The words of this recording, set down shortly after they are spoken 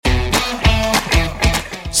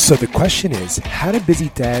So the question is, how do busy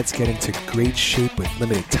dads get into great shape with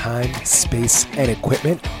limited time, space, and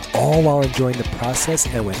equipment, all while enjoying the process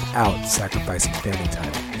and without sacrificing family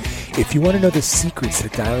time? If you want to know the secrets to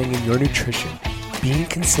dialing in your nutrition, being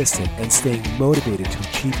consistent, and staying motivated to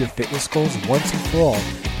achieve your fitness goals once and for all,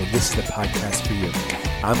 then this is the podcast for you.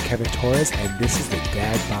 I'm Kevin Torres, and this is the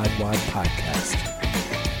Dad Bod Wad Podcast.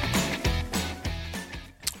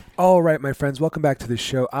 All right, my friends, welcome back to the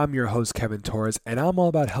show. I'm your host, Kevin Torres, and I'm all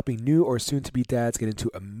about helping new or soon-to-be dads get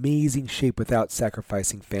into amazing shape without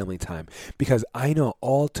sacrificing family time. Because I know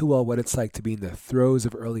all too well what it's like to be in the throes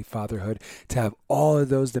of early fatherhood, to have all of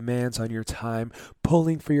those demands on your time,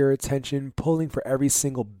 pulling for your attention, pulling for every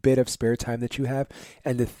single bit of spare time that you have,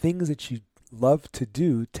 and the things that you love to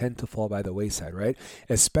do tend to fall by the wayside, right?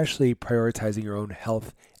 Especially prioritizing your own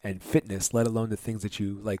health and fitness, let alone the things that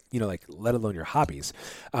you like, let alone your hobbies.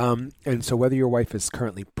 And so whether your wife is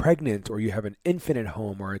currently pregnant or you have an infant at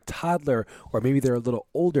home or a toddler, or maybe they're a little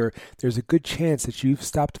older, there's a good chance that you've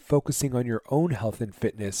stopped focusing on your own health and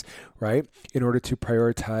fitness, right? In order to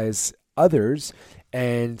prioritize others,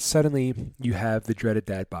 and suddenly you have the dreaded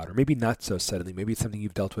dad bod, or maybe not so suddenly, maybe it's something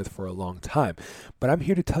you've dealt with for a long time. But I'm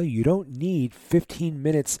here to tell you, you don't need 15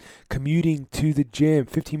 minutes commuting to the gym,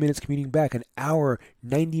 15 minutes commuting back, an hour,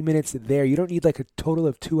 90 minutes there. You don't need like a total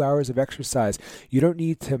of 2 hours of exercise. You don't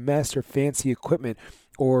need to master fancy equipment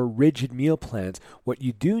or rigid meal plans. What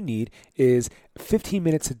you do need is 15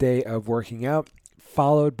 minutes a day of working out,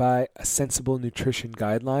 followed by a sensible nutrition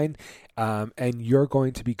guideline, and you're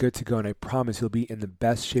going to be good to go. And I promise you'll be in the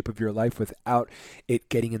best shape of your life without it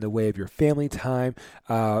getting in the way of your family time.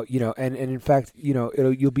 And in fact,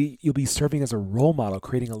 you'll be serving as a role model,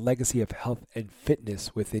 creating a legacy of health and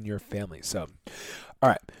fitness within your family. So, all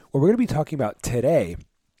right, what we're going to be talking about today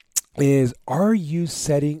is, are you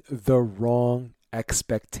setting the wrong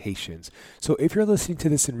expectations? So if you're listening to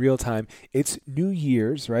this in real time, it's New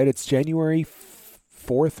Year's, right? It's January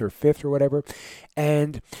 4th or 5th or whatever,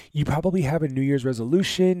 and you probably have a New Year's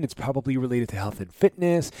resolution. It's probably related to health and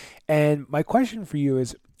fitness. And my question for you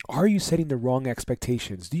is, are you setting the wrong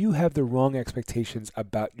expectations? Do you have the wrong expectations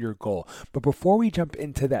about your goal? But before we jump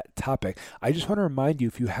into that topic, I just want to remind you,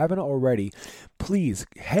 if you haven't already, please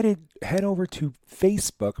head over to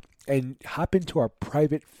Facebook and hop into our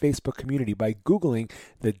private Facebook community by Googling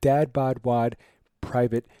the Dad Bod Wad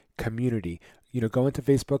private community. Go into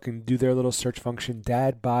Facebook and do their little search function,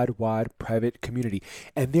 Dad Bod Wad Private Community.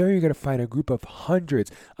 And there you're going to find a group of hundreds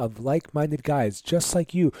of like-minded guys just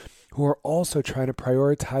like you who are also trying to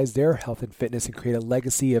prioritize their health and fitness and create a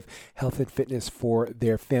legacy of health and fitness for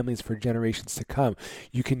their families for generations to come.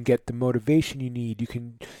 You can get the motivation you need. You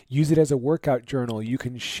can use it as a workout journal. You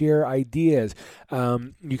can share ideas.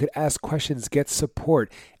 You could ask questions, get support.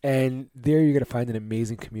 And there you're going to find an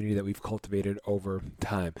amazing community that we've cultivated over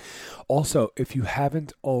time. Also, if you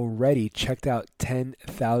haven't already checked out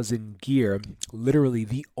 10,000 Gear, literally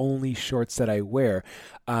the only shorts that I wear,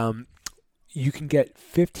 you can get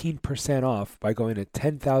 15% off by going to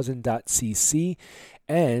 10,000.cc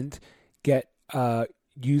and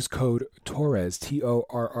use code Torres,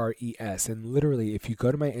 Torres. And literally, if you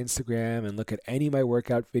go to my Instagram and look at any of my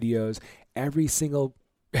workout videos, every single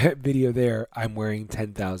video there, I'm wearing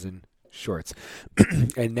 10,000 shorts.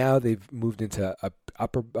 And now they've moved into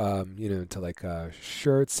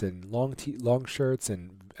shirts and long shirts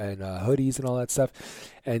and hoodies and all that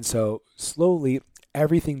stuff. And so slowly,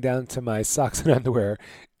 everything down to my socks and underwear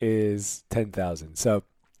is 10,000. So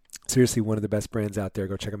seriously, one of the best brands out there.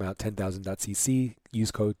 Go check them out, 10,000.cc.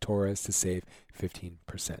 Use code Torres to save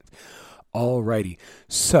 15%. Alrighty.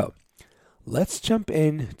 So let's jump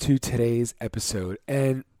into today's episode.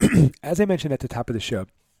 And as I mentioned at the top of the show,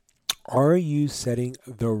 are you setting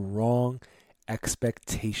the wrong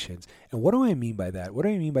expectations? And what do I mean by that? What do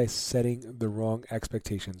I mean by setting the wrong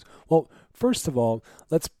expectations? Well, first of all,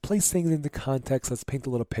 let's place things into context. Let's paint a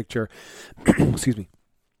little picture. Excuse me.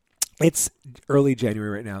 It's early January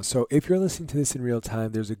right now. So if you're listening to this in real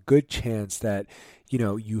time, there's a good chance that,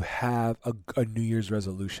 you have a New Year's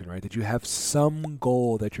resolution, right? That you have some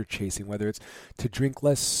goal that you're chasing, whether it's to drink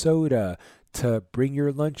less soda, to bring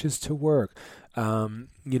your lunches to work, to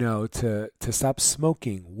stop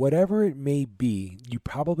smoking, whatever it may be. You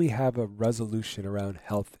probably have a resolution around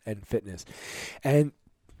health and fitness. And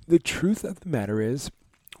the truth of the matter is,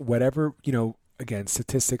 whatever, again,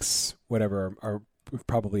 statistics, whatever, are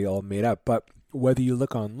probably all made up, but whether you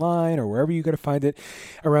look online or wherever you're going to find it,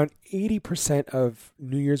 around 80% of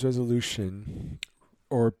New Year's resolution,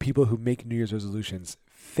 or people who make New Year's resolutions,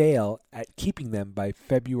 fail at keeping them by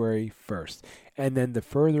February 1st. And then the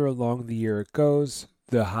further along the year it goes,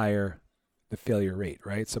 the higher the failure rate,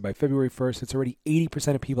 right? So by February 1st, it's already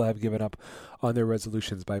 80% of people have given up on their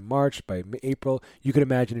resolutions. By March, by April, you can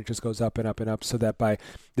imagine it just goes up and up and up, so that by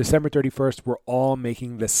December 31st, we're all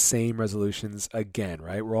making the same resolutions again,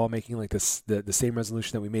 right? We're all making like this the same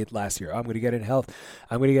resolution that we made last year. I'm going to get in health.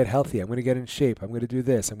 I'm going to get healthy. I'm going to get in shape. I'm going to do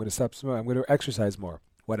this. I'm going to stop smoking. I'm going to exercise more,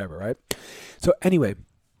 whatever, right? So anyway,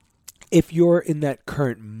 if you're in that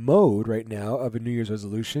current mode right now of a New Year's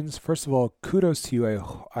resolutions, first of all, kudos to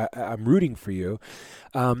you. I'm rooting for you.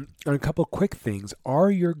 On a couple quick things,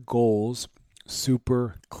 are your goals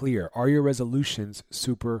super clear? Are your resolutions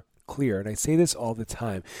super clear? And I say this all the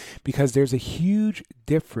time because there's a huge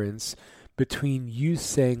difference between you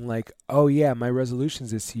saying like, oh yeah, my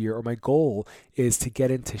resolutions this year or my goal is to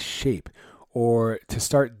get into shape or to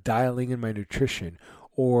start dialing in my nutrition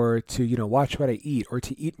or to, watch what I eat, or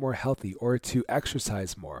to eat more healthy, or to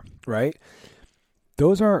exercise more, right?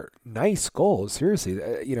 Those are nice goals, seriously.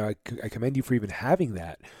 I commend you for even having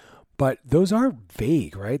that. But those are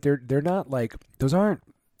vague, right? They're not like, they're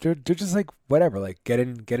just like whatever, like get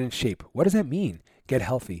in shape. What does that mean? Get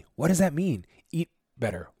healthy. What does that mean? Eat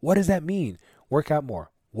better. What does that mean? Work out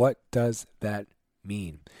more. What does that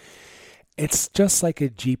mean? It's just like a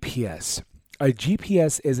GPS. A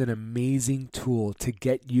GPS is an amazing tool to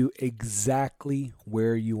get you exactly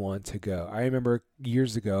where you want to go. I remember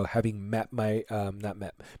years ago having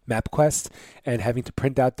MapQuest and having to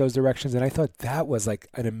print out those directions, and I thought that was like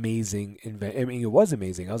an amazing invention. I mean, it was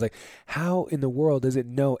amazing. I was like, how in the world does it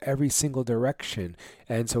know every single direction?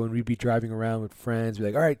 And so when we'd be driving around with friends, we'd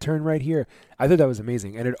be like, all right, turn right here. I thought that was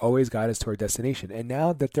amazing, and it always got us to our destination. And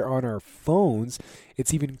now that they're on our phones,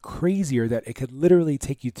 it's even crazier that it could literally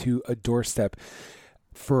take you to a doorstep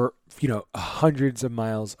for, hundreds of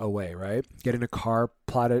miles away, right? Get in a car,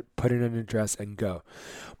 plot it, put in an address, and go.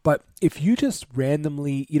 But if you just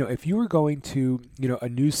randomly, if you were going to, a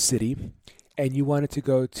new city and you wanted to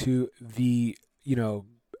go to the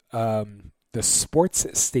sports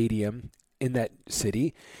stadium in that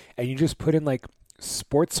city, and you just put in like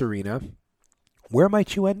sports arena, where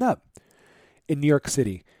might you end up? In New York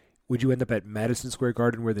City. Would you end up at Madison Square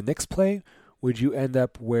Garden where the Knicks play? Would you end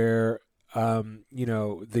up where in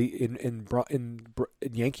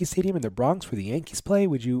Yankee Stadium in the Bronx where the Yankees play?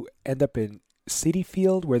 Would you end up in Citi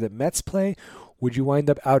Field where the Mets play? Would you wind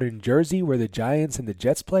up out in Jersey where the Giants and the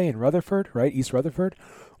Jets play in Rutherford, right? East Rutherford?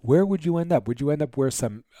 Where would you end up? Would you end up where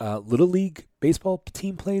some Little League baseball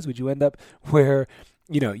team plays? Would you end up where,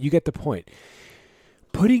 you get the point.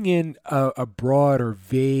 Putting in a broad or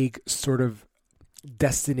vague sort of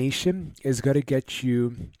destination is going to get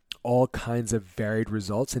you all kinds of varied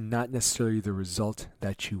results and not necessarily the result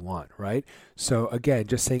that you want, right? So again,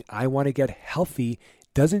 just saying I want to get healthy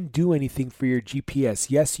doesn't do anything for your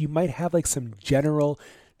GPS. Yes, you might have like some general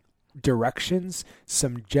directions,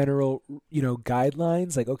 some general,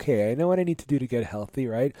 guidelines, like, okay, I know what I need to do to get healthy,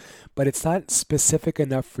 right? But it's not specific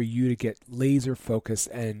enough for you to get laser focused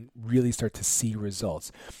and really start to see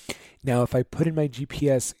results. Now, if I put in my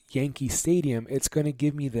GPS Yankee Stadium, it's going to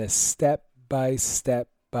give me this step by step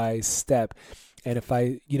by step. And if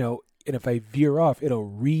I veer off, it'll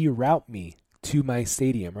reroute me to my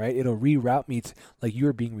stadium, right? It'll reroute me to, like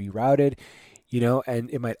you're being rerouted, and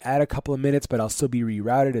it might add a couple of minutes, but I'll still be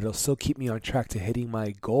rerouted. It'll still keep me on track to hitting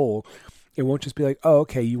my goal. It won't just be like, oh,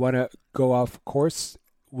 okay, you want to go off course?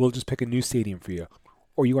 We'll just pick a new stadium for you.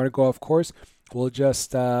 Or you want to go off course? We'll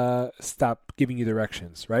just stop giving you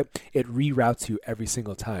directions, right? It reroutes you every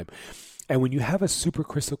single time. And when you have a super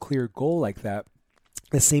crystal clear goal like that,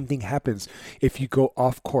 the same thing happens if you go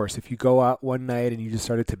off course. If you go out one night and you just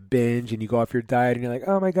started to binge and you go off your diet and you're like,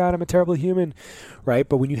 oh my God, I'm a terrible human, right?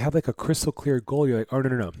 But when you have like a crystal clear goal, you're like, oh,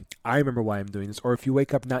 no. I remember why I'm doing this. Or if you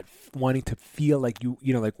wake up not wanting to feel like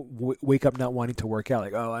wake up not wanting to work out,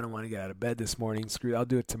 like, oh, I don't want to get out of bed this morning. Screw it, I'll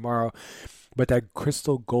do it tomorrow. But that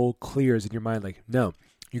crystal goal clears in your mind, like, no,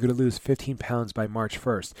 you're going to lose 15 pounds by March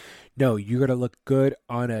 1st. No, you're going to look good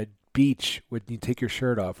on a beach when you take your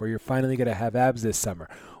shirt off, or you're finally going to have abs this summer.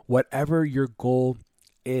 Whatever your goal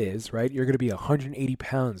is, right? You're going to be 180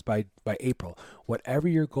 pounds by April. Whatever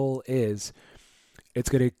your goal is, it's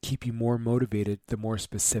going to keep you more motivated the more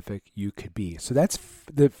specific you could be. So that's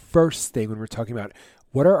the first thing when we're talking about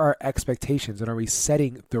what are our expectations and are we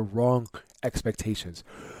setting the wrong expectations?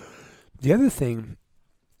 The other thing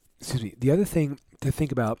to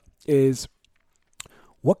think about is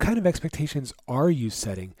what kind of expectations are you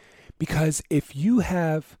setting? Because if you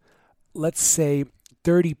have, let's say,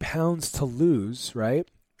 30 pounds to lose, right?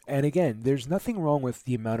 And again, there's nothing wrong with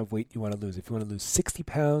the amount of weight you want to lose. If you want to lose 60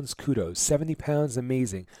 pounds, kudos. 70 pounds,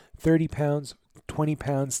 amazing. 30 pounds, 20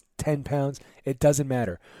 pounds, 10 pounds, it doesn't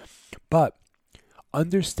matter. But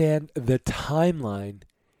understand the timeline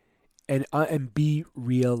and be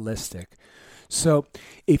realistic. So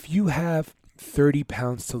if you have 30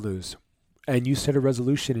 pounds to lose and you set a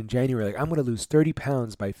resolution in January, like I'm going to lose 30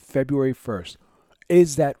 pounds by February 1st,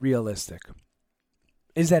 is that realistic?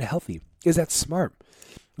 Is that healthy? Is that smart?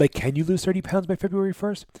 Like, can you lose 30 pounds by February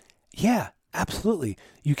 1st? Yeah, absolutely.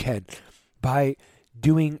 You can. By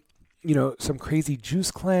doing, some crazy juice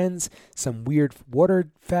cleanse, some weird water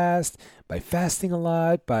fast, by fasting a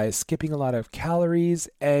lot, by skipping a lot of calories.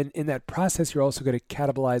 And in that process, you're also going to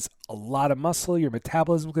catabolize a lot of muscle. Your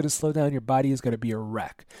metabolism is going to slow down. Your body is going to be a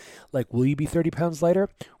wreck. Like, will you be 30 pounds lighter?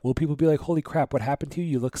 Will people be like, holy crap, what happened to you?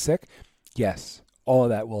 You look sick? Yes, all of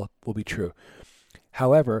that will be true.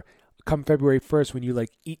 However, come February 1st, when you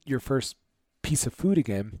eat your first piece of food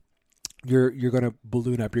again, you're going to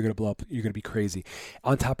balloon up, you're going to blow up, you're going to be crazy.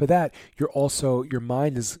 On top of that, you're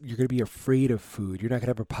going to be afraid of food. You're not going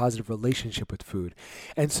to have a positive relationship with food.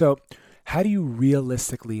 And so how do you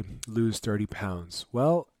realistically lose 30 pounds?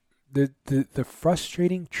 Well, the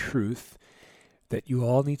frustrating truth that you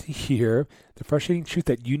all need to hear, the frustrating truth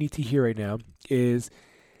that you need to hear right now is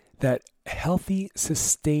that healthy,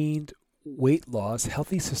 sustainable weight loss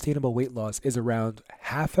is around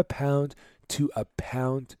half a pound to a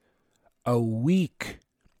pound a week.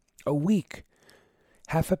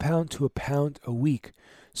 Half a pound to a pound a week.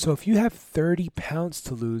 So if you have 30 pounds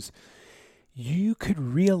to lose, you could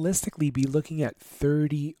realistically be looking at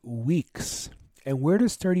 30 weeks. And where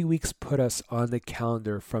does 30 weeks put us on the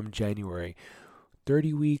calendar from January?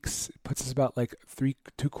 30 weeks puts us about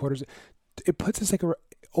two quarters. It puts us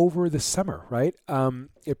over the summer, right?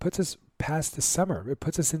 It puts us past the summer. It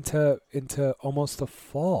puts us into almost the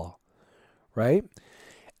fall, right?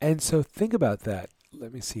 And so think about that.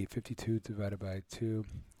 Let me see, 52 divided by 2.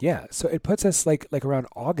 Yeah, so it puts us like around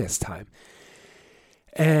August time.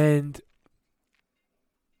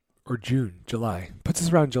 Or June, July. Puts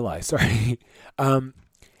us around July, sorry. And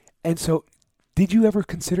so did you ever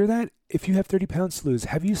consider that? If you have 30 pounds to lose,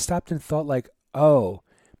 have you stopped and thought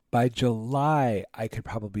by July, I could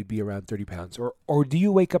probably be around 30 pounds? Or do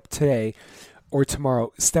you wake up today or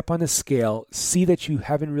tomorrow, step on the scale, see that you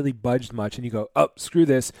haven't really budged much, and you go, oh, screw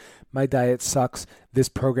this. My diet sucks. This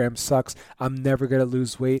program sucks. I'm never going to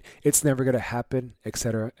lose weight. It's never going to happen,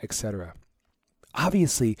 etc., etc.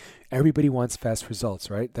 Obviously, everybody wants fast results,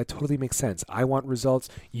 right? That totally makes sense. I want results,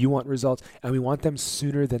 you want results, and we want them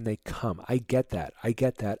sooner than they come. I get that.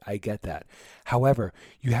 However,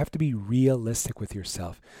 you have to be realistic with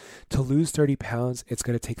yourself. To lose 30 pounds, it's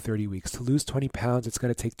going to take 30 weeks. To lose 20 pounds, it's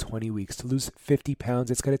going to take 20 weeks. To lose 50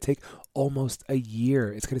 pounds, it's going to take almost a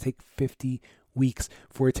year. It's going to take 50 weeks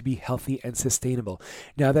for it to be healthy and sustainable.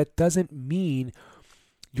 Now, that doesn't mean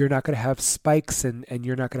you're not going to have spikes and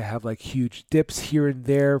you're not going to have huge dips here and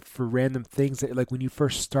there for random things. When you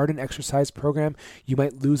first start an exercise program, you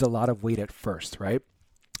might lose a lot of weight at first, right?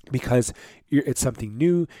 Because it's something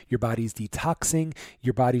new, your body's detoxing,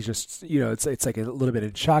 your body's just, it's like a little bit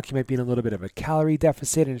in shock. You might be in a little bit of a calorie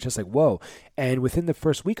deficit, and it's just whoa. And within the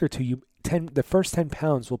first week or two, the first 10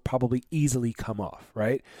 pounds will probably easily come off,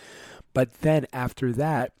 right? But then after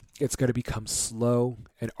that, it's going to become slow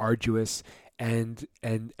and arduous. And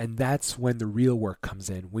that's when the real work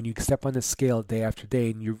comes in. When you step on the scale day after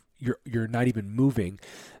day and you're not even moving,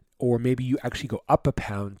 or maybe you actually go up a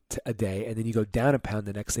pound a day and then you go down a pound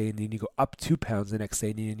the next day, and then you go up 2 pounds the next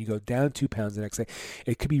day, and then you go down 2 pounds the next day.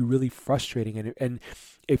 It could be really frustrating. And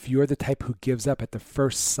if you're the type who gives up at the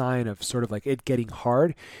first sign of sort of it getting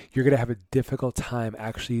hard, you're going to have a difficult time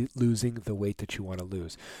actually losing the weight that you want to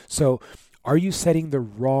lose. So are you setting the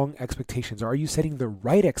wrong expectations? Or are you setting the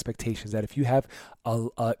right expectations that if you have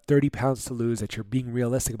 30 pounds to lose, that you're being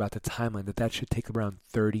realistic about the timeline, that should take around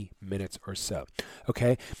 30 minutes or so?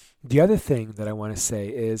 Okay. The other thing that I want to say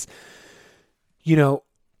is,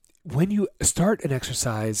 when you start an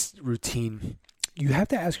exercise routine, you have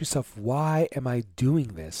to ask yourself, why am I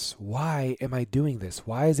doing this? Why am I doing this?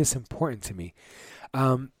 Why is this important to me?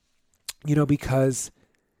 Because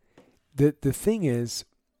the thing is,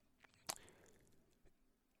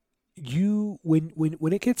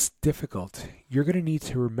 when it gets difficult, you're going to need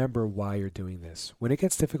to remember why you're doing this. When it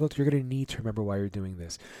gets difficult, you're going to need to remember why you're doing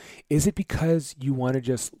this. Is it because you want to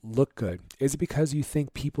just look good? Is it because you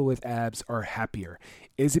think people with abs are happier?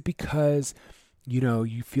 Is it because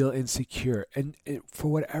you feel insecure? And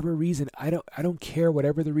for whatever reason, I don't care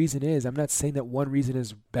whatever the reason is. I'm not saying that one reason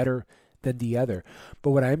is better than the other.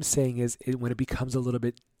 But what I'm saying is when it becomes a little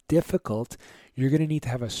bit difficult, you're going to need to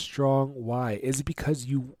have a strong why. Is it because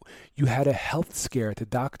you had a health scare at the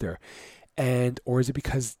doctor or is it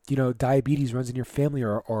because, diabetes runs in your family,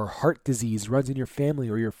 or heart disease runs in your family,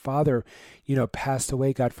 or your father, passed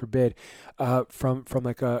away, God forbid, from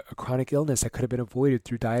like a chronic illness that could have been avoided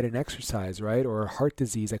through diet and exercise, right? Or heart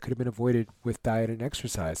disease that could have been avoided with diet and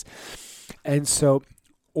exercise. And so,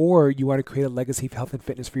 or you want to create a legacy of health and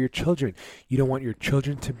fitness for your children. You don't want your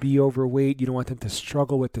children to be overweight. You don't want them to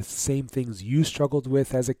struggle with the same things you struggled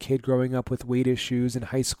with as a kid growing up with weight issues in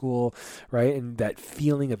high school, right? And that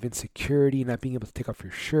feeling of insecurity, not being able to take off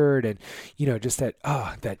your shirt, and, just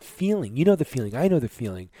that feeling. You know the feeling. I know the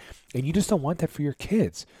feeling. And you just don't want that for your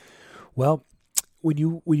kids. Well, when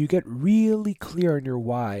you get really clear on your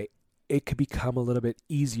why, it could become a little bit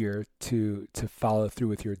easier to follow through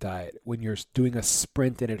with your diet. When you're doing a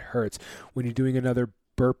sprint and it hurts, when you're doing another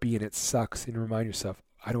burpee and it sucks, and remind yourself,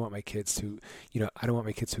 I don't want my kids to,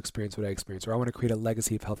 experience what I experienced, or I want to create a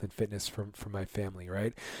legacy of health and fitness from my family,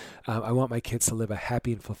 right? I want my kids to live a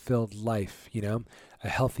happy and fulfilled life, a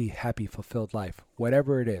healthy, happy, fulfilled life,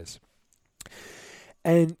 whatever it is.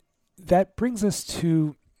 And that brings us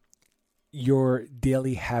to your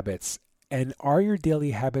daily habits. And are your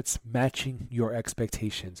daily habits matching your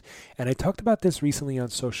expectations? And I talked about this recently on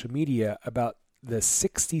social media about the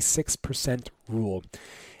 66% rule.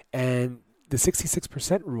 And the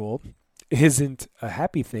 66% rule isn't a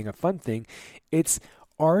happy thing, a fun thing. It's,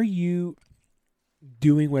 are you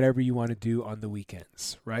doing whatever you want to do on the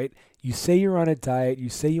weekends, right? You say you're on a diet, you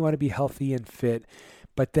say you want to be healthy and fit,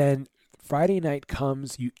 but then Friday night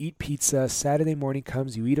comes, you eat pizza. Saturday morning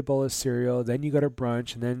comes, you eat a bowl of cereal. Then you go to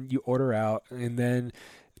brunch, and then you order out. And then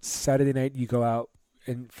Saturday night you go out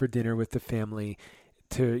and for dinner with the family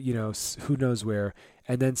to, who knows where.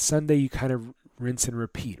 And then Sunday you kind of rinse and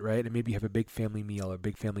repeat, right? And maybe you have a big family meal or a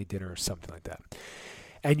big family dinner or something like that.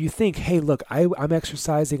 And you think, hey, look, I'm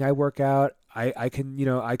exercising, I work out, I can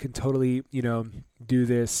totally, do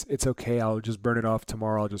this. It's okay. I'll just burn it off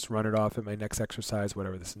tomorrow. I'll just run it off at my next exercise,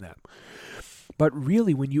 whatever, this and that. But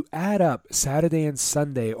really, when you add up Saturday and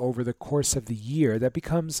Sunday over the course of the year, that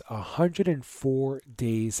becomes 104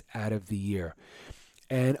 days out of the year.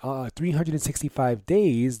 And 365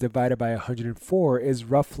 days divided by 104 is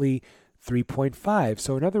roughly 3.5.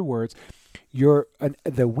 So in other words,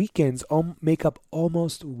 the weekends make up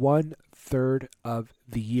almost 1/3 of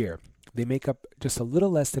the year. They make up just a little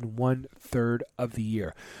less than 1/3 of the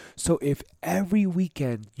year. So if every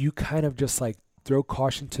weekend you kind of just like throw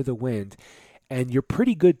caution to the wind, and you're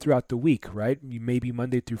pretty good throughout the week, right? You maybe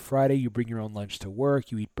Monday through Friday, you bring your own lunch to work,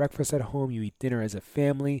 you eat breakfast at home, you eat dinner as a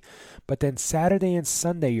family. But then Saturday and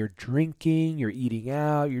Sunday, you're drinking, you're eating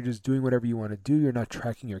out, you're just doing whatever you want to do. You're not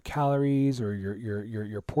tracking your calories or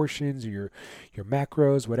your portions or your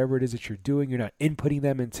macros, whatever it is that you're doing. You're not inputting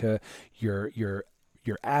them into your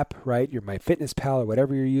app, right? Your MyFitnessPal or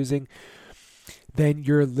whatever you're using. Then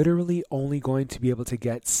you're literally only going to be able to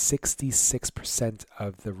get 66%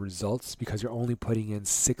 of the results because you're only putting in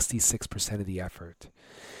 66% of the effort.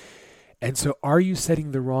 And so are you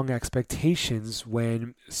setting the wrong expectations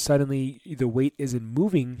when suddenly the weight isn't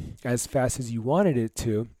moving as fast as you wanted it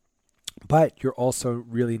to, but you're also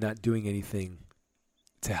really not doing anything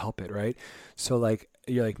to help it, right? So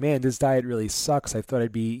you're like, man, this diet really sucks. I thought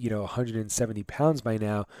I'd be, 170 pounds by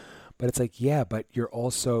now. But it's like, yeah, but you're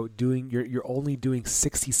also you're only doing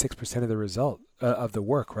 66% of the result of the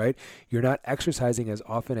work, right? You're not exercising as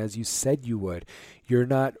often as you said you would. You're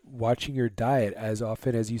not watching your diet as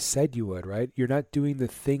often as you said you would, right? You're not doing the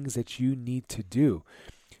things that you need to do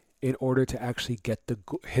in order to actually hit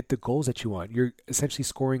the goals that you want. You're essentially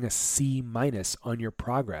scoring a C- on your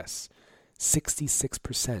progress,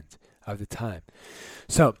 66% of the time.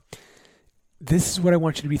 So this is what I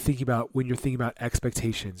want you to be thinking about when you're thinking about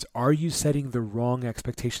expectations. Are you setting the wrong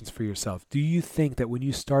expectations for yourself? Do you think that when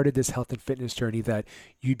you started this health and fitness journey that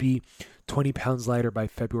you'd be 20 pounds lighter by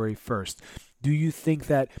February 1st? Do you think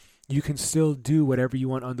that you can still do whatever you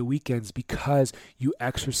want on the weekends because you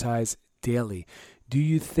exercise daily? Do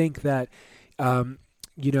you think that, when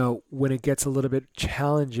it gets a little bit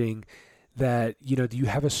challenging, that, do you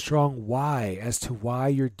have a strong why as to why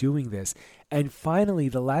you're doing this? And finally,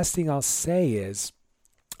 the last thing I'll say is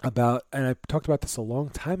and I talked about this a long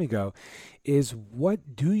time ago, is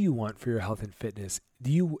what do you want for your health and fitness?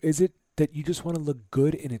 Is it that you just want to look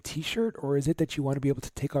good in a t-shirt, or is it that you want to be able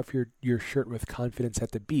to take off your shirt with confidence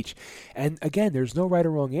at the beach? And again, there's no right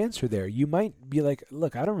or wrong answer there. You might be like,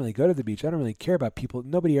 look, I don't really go to the beach. I don't really care about people.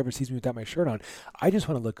 Nobody ever sees me without my shirt on. I just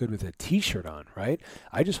want to look good with a t-shirt on, right?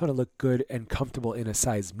 I just want to look good and comfortable in a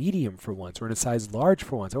size medium for once, or in a size large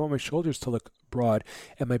for once. I want my shoulders to look broad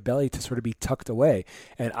and my belly to sort of be tucked away.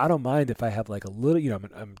 And I don't mind if I have like a little,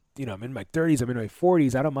 I'm in my 30s, I'm in my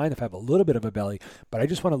 40s. I don't mind if I have a little bit of a belly, but I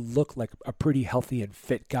just want to look like a pretty healthy and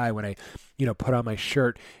fit guy when I, put on my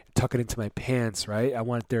shirt, tuck it into my pants, right? I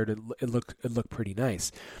want it look pretty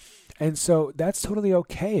nice. And so that's totally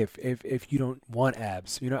okay if you don't want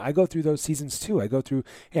abs. I go through those seasons too. I go through,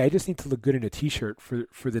 hey, I just need to look good in a t-shirt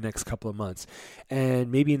for the next couple of months.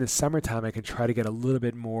 And maybe in the summertime, I can try to get a little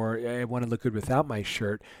bit more, I want to look good without my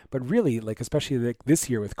shirt. But really, like, especially like this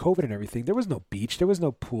year with COVID and everything, there was no beach, there was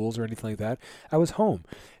no pools or anything like that. I was home.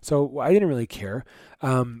 So I didn't really care.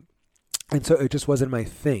 And so it just wasn't my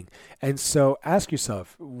thing. And so ask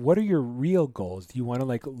yourself, what are your real goals? Do you want to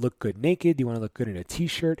like look good naked? Do you want to look good in a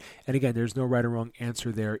t-shirt? And again, there's no right or wrong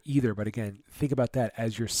answer there either. But again, think about that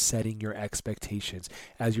as you're setting your expectations,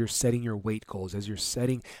 as you're setting your weight goals, as you're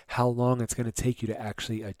setting how long it's going to take you to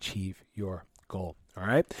actually achieve your goal. All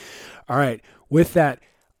right. All right. With that,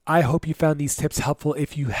 I hope you found these tips helpful.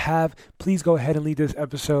 If you have, please go ahead and leave this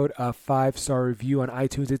episode a 5-star review on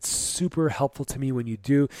iTunes. It's super helpful to me when you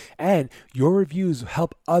do. And your reviews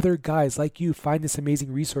help other guys like you find this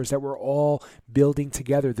amazing resource that we're all building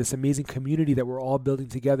together, this amazing community that we're all building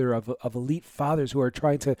together of elite fathers who are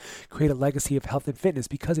trying to create a legacy of health and fitness.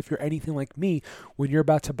 Because if you're anything like me, when you're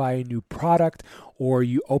about to buy a new product or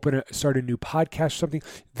you start a new podcast or something,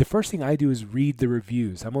 the first thing I do is read the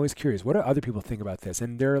reviews. I'm always curious, what do other people think about this?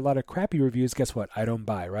 And there are a lot of crappy reviews. Guess what? I don't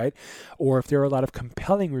buy, right? Or if there are a lot of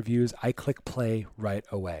compelling reviews, I click play right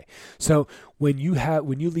away. So when you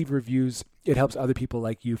leave reviews, it helps other people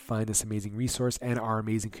like you find this amazing resource and our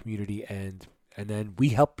amazing community, and then we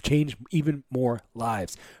help change even more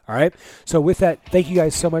lives. All right. So with that, thank you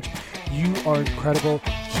guys so much. You are incredible.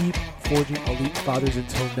 Keep forging elite fathers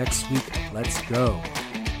until next week. Let's go.